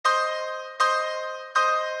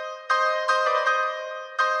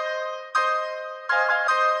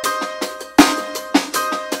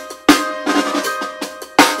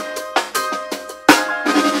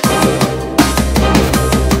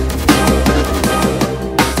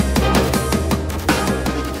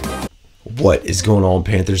What is going on,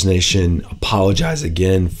 Panthers Nation? Apologize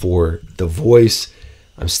again for the voice.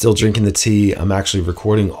 I'm still drinking the tea. I'm actually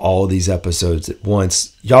recording all of these episodes at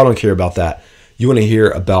once. Y'all don't care about that. You want to hear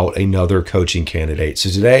about another coaching candidate. So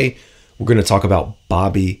today we're going to talk about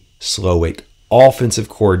Bobby Slowik, offensive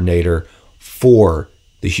coordinator for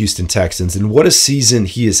the Houston Texans, and what a season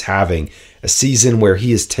he is having. A season where he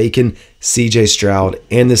has taken CJ Stroud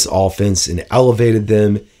and this offense and elevated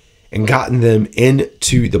them and gotten them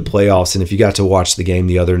into the playoffs. And if you got to watch the game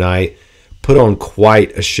the other night, put on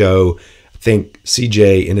quite a show. I think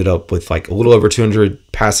CJ ended up with like a little over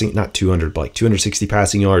 200 passing, not 200, but like 260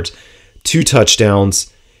 passing yards, 2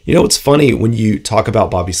 touchdowns. You know, it's funny when you talk about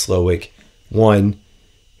Bobby Slowik. One,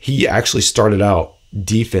 he actually started out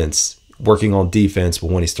defense, working on defense,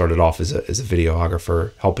 but when he started off as a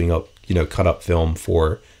videographer, helping up, cut up film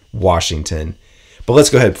for Washington. But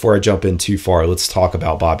let's go ahead before I jump in too far. Let's talk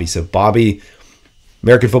about Bobby. So Bobby,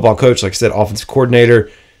 American football coach, like I said, offensive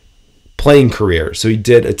coordinator, playing career. So he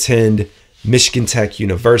did attend Michigan Tech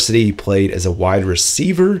University. He played as a wide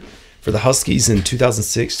receiver for the Huskies in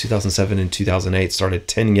 2006, 2007, and 2008. Started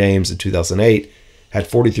 10 games in 2008. Had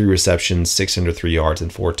 43 receptions, 603 yards,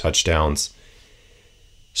 and 4 touchdowns.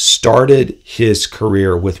 Started his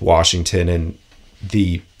career with Washington. And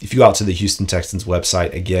if you go out to the Houston Texans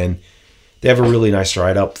website, again, they have a really nice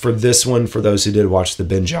write-up. For this one, for those who did watch the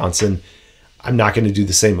Ben Johnson, I'm not going to do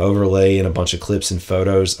the same overlay and a bunch of clips and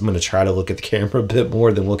photos. I'm going to try to look at the camera a bit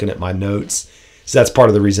more than looking at my notes. So that's part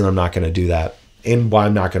of the reason I'm not going to do that, and why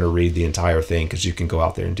I'm not going to read the entire thing, because you can go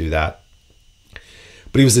out there and do that.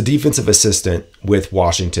 But he was a defensive assistant with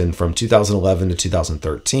Washington from 2011 to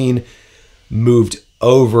 2013, moved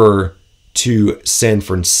over to San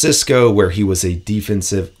Francisco, where he was a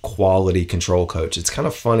defensive quality control coach. It's kind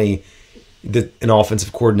of funny that an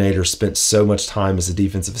offensive coordinator spent so much time as a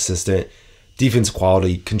defensive assistant, defense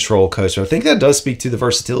quality control coach. And I think that does speak to the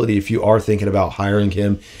versatility if you are thinking about hiring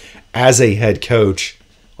him as a head coach.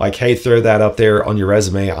 Like, hey, throw that up there on your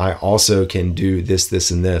resume. I also can do this, this,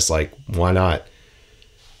 and this. Like, why not?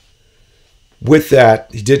 With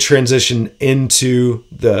that, he did transition into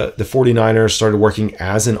the 49ers, started working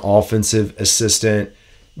as an offensive assistant,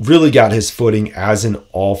 really got his footing as an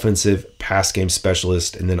offensive pass game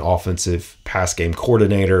specialist and then offensive pass game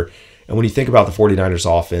coordinator. And when you think about the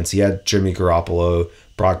 49ers offense, he had Jimmy Garoppolo,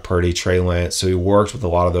 Brock Purdy, Trey Lance. So he worked with a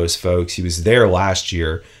lot of those folks. He was there last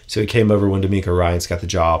year. So he came over when D'Amico Ryans got the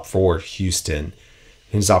job for Houston.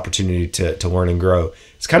 His opportunity to learn and grow.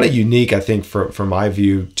 It's kind of unique, I think, from my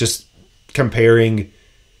view, just comparing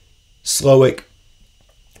Slowik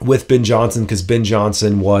with Ben Johnson, because Ben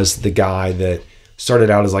Johnson was the guy that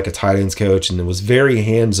started out as like a tight ends coach and then was very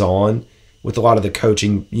hands-on with a lot of the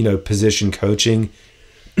coaching, position coaching.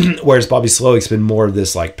 Whereas Bobby Slowik's been more of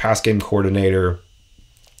this like pass game coordinator,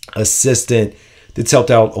 assistant that's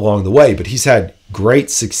helped out along the way. But he's had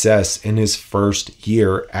great success in his first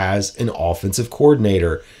year as an offensive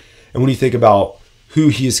coordinator. And when you think about who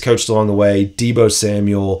he has coached along the way, Deebo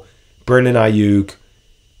Samuel, Brandon Ayuk,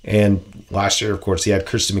 and last year, of course, he had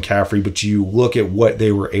Christian McCaffrey, but you look at what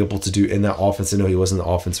they were able to do in that offense. I know he wasn't the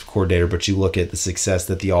offensive coordinator, but you look at the success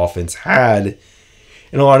that the offense had,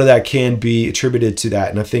 and a lot of that can be attributed to that.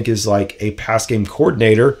 And I think is like a pass game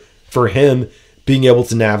coordinator for him, being able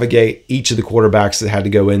to navigate each of the quarterbacks that had to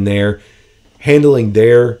go in there, handling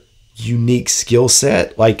their unique skill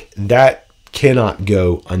set, like that cannot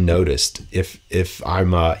go unnoticed if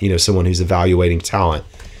I'm someone who's evaluating talent.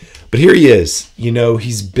 But here he is.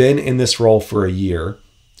 He's been in this role for a year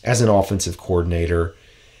as an offensive coordinator.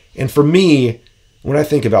 And for me, when I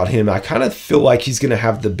think about him, I kind of feel like he's going to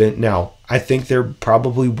have the bent. Now, I think there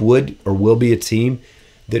probably would or will be a team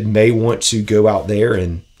that may want to go out there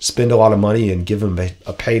and spend a lot of money and give him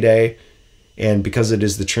a payday. And because it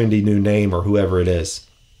is the trendy new name or whoever it is.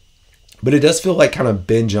 But it does feel like kind of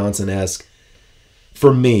Ben Johnson-esque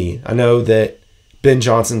for me. I know that Ben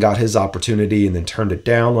Johnson got his opportunity and then turned it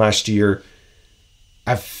down last year.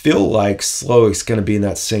 I feel like Slowik's going to be in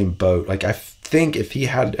that same boat. Like, I think if he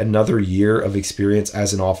had another year of experience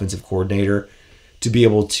as an offensive coordinator to be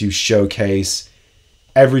able to showcase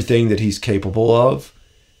everything that he's capable of,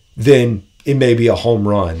 then it may be a home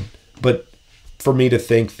run. But for me to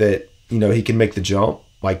think that, he can make the jump,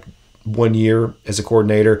 like 1 year as a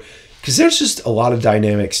coordinator, because there's just a lot of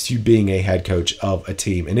dynamics to being a head coach of a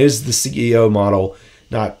team. And it is the CEO model,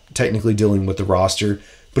 not technically dealing with the roster,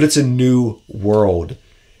 but it's a new world.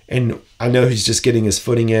 And I know he's just getting his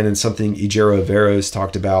footing in, and something Ejiro Avero's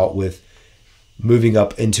talked about with moving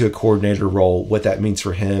up into a coordinator role, what that means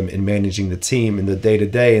for him in managing the team and the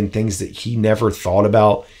day-to-day and things that he never thought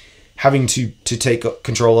about having to take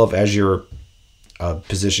control of as your a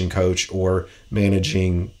position coach or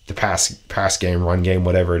managing the pass game, run game,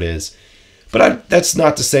 whatever it is. But that's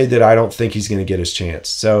not to say that I don't think he's going to get his chance.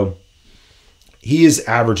 So he is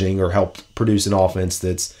averaging or helped produce an offense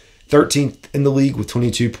that's 13th in the league with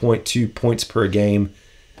 22.2 points per game.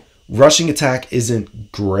 Rushing attack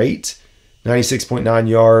isn't great, 96.9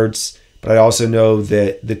 yards. But I also know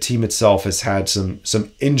that the team itself has had some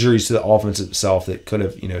injuries to the offense itself that could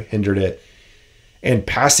have hindered it. And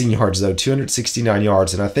passing yards, though, 269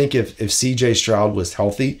 yards. And I think if C.J. Stroud was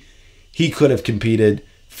healthy, he could have competed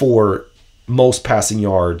for most passing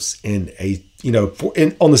yards in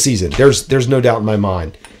on the season. There's no doubt in my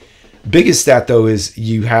mind. Biggest stat, though, is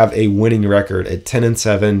you have a winning record at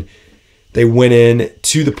 10-7. They went in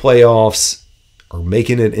to the playoffs or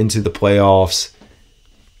making it into the playoffs.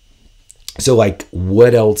 So,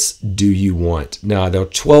 what else do you want? Now, they're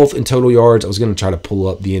 12th in total yards. I was going to try to pull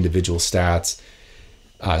up the individual stats.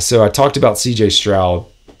 So, I talked about C.J. Stroud,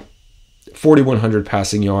 4,100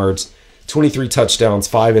 passing yards, 23 touchdowns,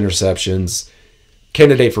 5 interceptions,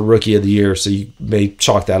 candidate for Rookie of the Year, so you may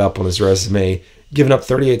chalk that up on his resume. Giving up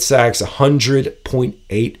 38 sacks,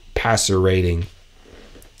 100.8 passer rating.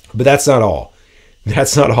 But that's not all.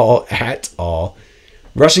 That's not all at all.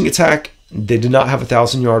 Rushing attack, they did not have a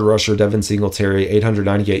 1,000-yard rusher, Devin Singletary,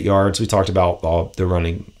 898 yards. We talked about the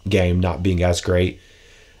running game not being as great.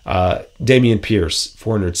 Damian Pierce,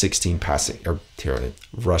 416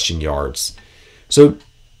 rushing yards. So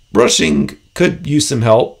rushing could use some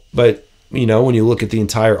help, but when you look at the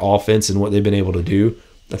entire offense and what they've been able to do,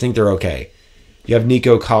 I think they're okay. You have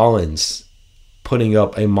Nico Collins putting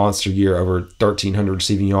up a monster year, over 1,300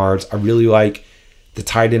 receiving yards. I really like the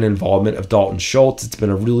tight end involvement of Dalton Schultz. It's been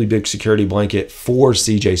a really big security blanket for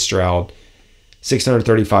C.J. Stroud,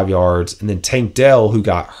 635 yards. And then Tank Dell, who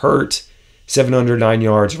got hurt, 709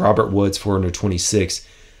 yards. Robert Woods, 426.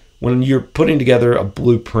 When you're putting together a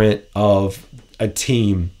blueprint of a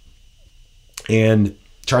team and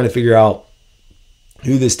trying to figure out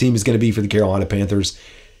who this team is going to be for the Carolina Panthers,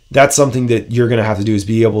 that's something that you're going to have to do, is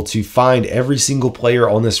be able to find every single player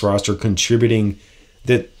on this roster contributing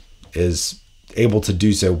that is able to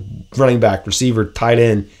do so. Running back, receiver, tight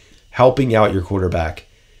end, helping out your quarterback.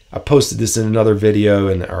 I posted this in another video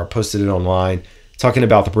or I posted it online talking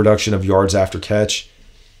about the production of yards after catch.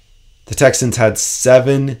 The Texans had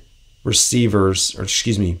 7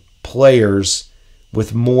 players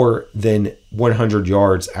with more than 100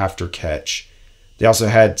 yards after catch. They also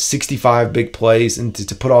had 65 big plays, and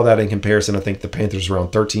to put all that in comparison, I think the Panthers were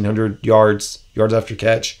around 1,300 yards after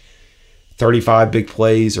catch. 35 big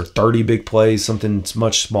plays or 30 big plays, something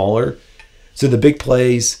much smaller. So the big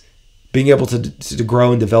plays, being able to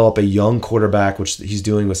grow and develop a young quarterback, which he's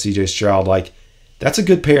doing with C.J. Stroud, that's a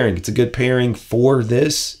good pairing. It's a good pairing for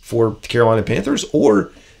the Carolina Panthers.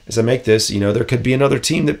 Or, as I make this, there could be another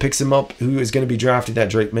team that picks him up who is going to be drafting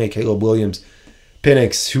that Drake May, Caleb Williams,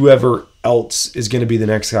 Penix, whoever else is going to be the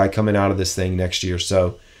next guy coming out of this thing next year.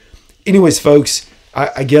 So, anyways, folks,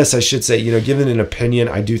 I guess I should say, given an opinion,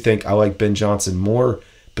 I do think I like Ben Johnson more,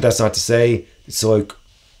 but that's not to say Slowik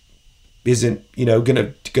isn't,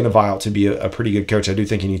 gonna vie out to be a pretty good coach. I do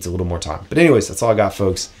think he needs a little more time. But anyways, that's all I got,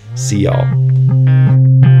 folks. See y'all.